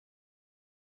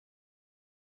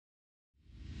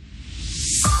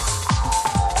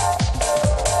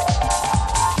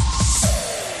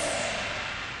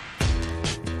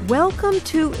Welcome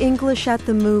to English at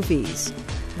the Movies,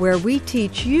 where we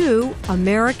teach you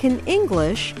American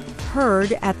English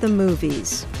heard at the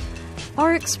movies.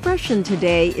 Our expression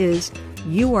today is,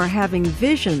 you are having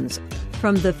visions,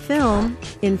 from the film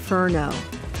Inferno.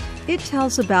 It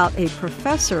tells about a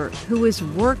professor who is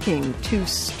working to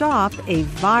stop a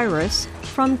virus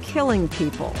from killing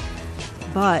people.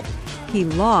 But he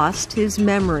lost his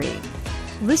memory.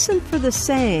 Listen for the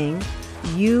saying,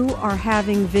 you are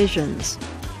having visions.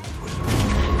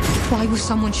 Why was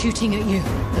someone shooting at you?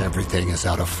 Everything is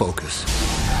out of focus.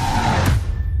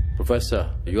 Professor,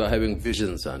 you are having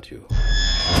visions, aren't you?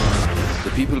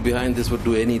 The people behind this would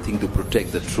do anything to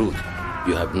protect the truth.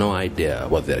 You have no idea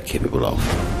what they're capable of.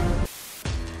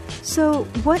 So,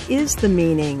 what is the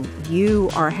meaning, you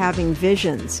are having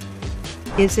visions?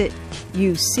 Is it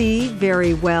you see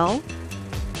very well?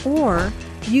 Or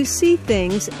you see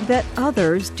things that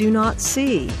others do not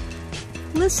see?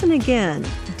 Listen again.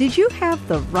 Did you have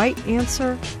the right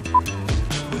answer?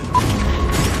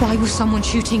 Why was someone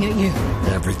shooting at you?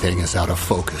 Everything is out of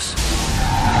focus.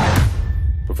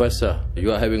 Professor,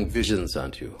 you are having visions,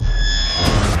 aren't you?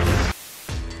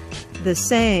 The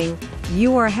saying,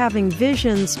 you are having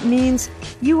visions, means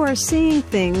you are seeing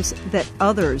things that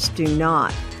others do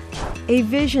not. A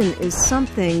vision is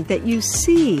something that you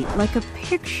see like a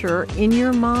picture in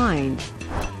your mind.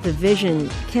 The vision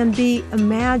can be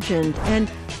imagined, and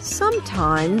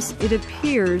sometimes it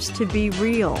appears to be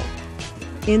real.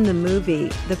 In the movie,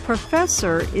 the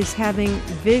professor is having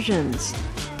visions,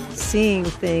 seeing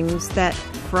things that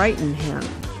frighten him.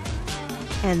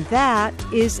 And that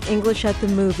is English at the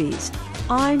Movies.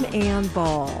 I'm Ann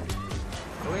Ball.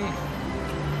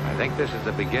 I think this is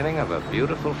the beginning of a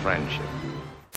beautiful friendship.